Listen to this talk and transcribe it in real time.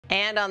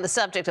And on the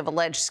subject of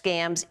alleged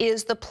scams,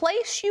 is the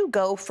place you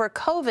go for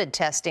COVID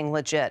testing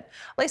legit?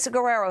 Aleya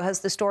Guerrero has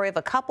the story of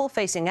a couple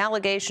facing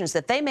allegations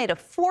that they made a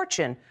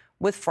fortune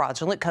with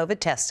fraudulent COVID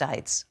test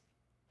sites.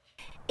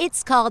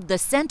 It's called the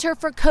Center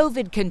for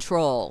COVID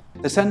Control.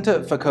 The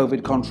Center for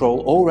COVID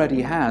Control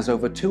already has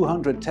over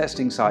 200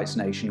 testing sites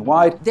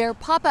nationwide. Their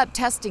pop-up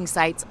testing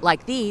sites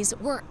like these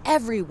were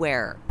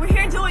everywhere. We're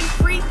here doing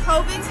free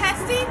COVID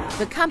testing.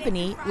 The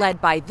company, led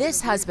by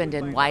this husband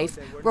and wife,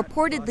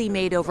 reportedly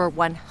made over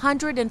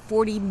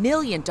 $140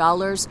 million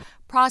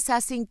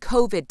processing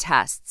COVID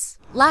tests.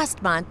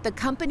 Last month, the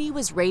company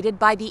was raided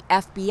by the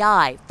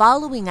FBI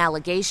following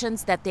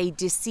allegations that they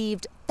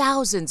deceived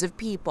thousands of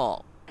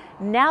people.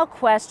 Now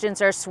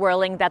questions are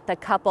swirling that the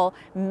couple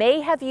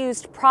may have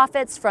used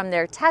profits from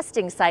their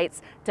testing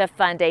sites to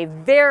fund a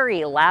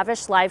very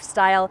lavish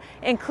lifestyle,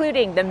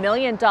 including the $1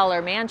 million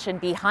mansion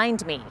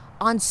behind me.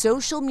 On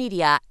social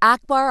media,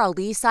 Akbar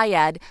Ali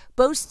Syed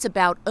boasts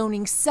about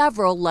owning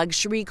several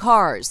luxury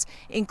cars,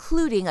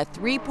 including a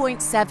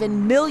 $3.7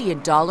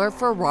 million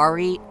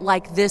Ferrari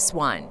like this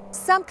one.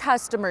 Some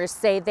customers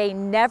say they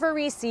never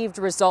received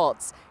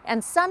results,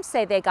 and some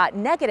say they got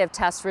negative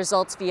test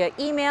results via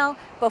email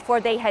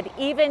before they had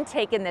even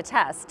taken the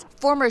test.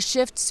 Former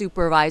shift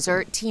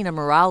supervisor Tina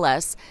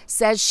Morales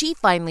says she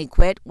finally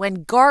quit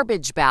when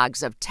garbage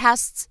bags of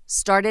tests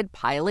started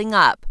piling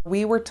up.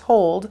 We were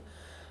told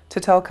to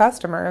tell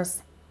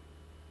customers,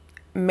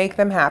 make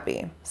them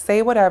happy.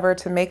 Say whatever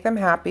to make them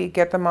happy,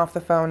 get them off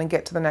the phone, and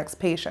get to the next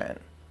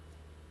patient.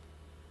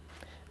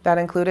 That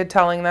included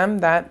telling them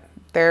that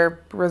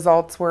their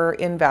results were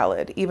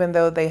invalid, even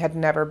though they had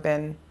never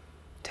been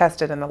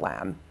tested in the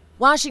lab.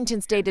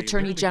 Washington State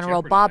Attorney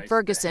General Bob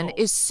Ferguson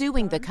is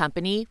suing the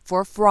company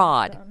for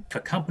fraud. If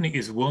a company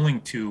is willing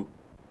to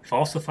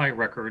falsify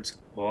records,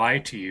 lie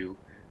to you,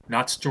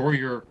 not store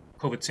your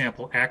COVID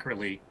sample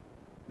accurately,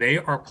 they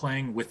are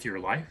playing with your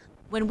life.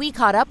 When we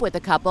caught up with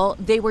the couple,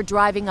 they were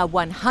driving a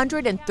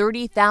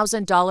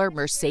 $130,000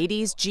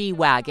 Mercedes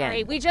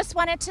G-Wagon. We just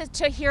wanted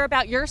to hear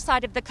about your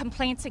side of the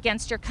complaints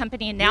against your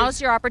company, and now's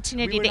your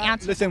opportunity to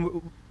answer.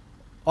 Listen,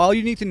 all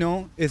you need to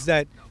know is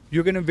that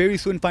you're going to very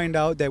soon find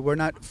out that we're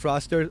not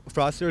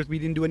fraudsters. We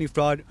didn't do any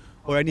fraud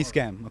or any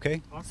scam,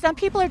 okay? Some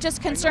people are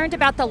just concerned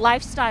about the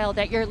lifestyle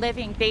that you're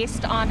living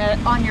based on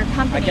your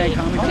company.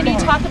 Can you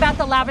talk about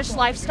the lavish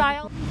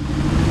lifestyle?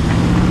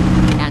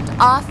 And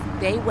off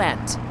they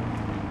went.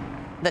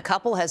 The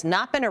couple has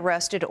not been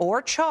arrested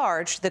or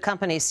charged. The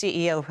company's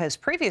CEO has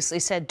previously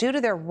said due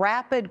to their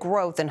rapid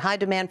growth and high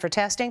demand for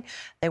testing,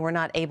 they were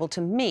not able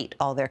to meet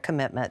all their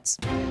commitments.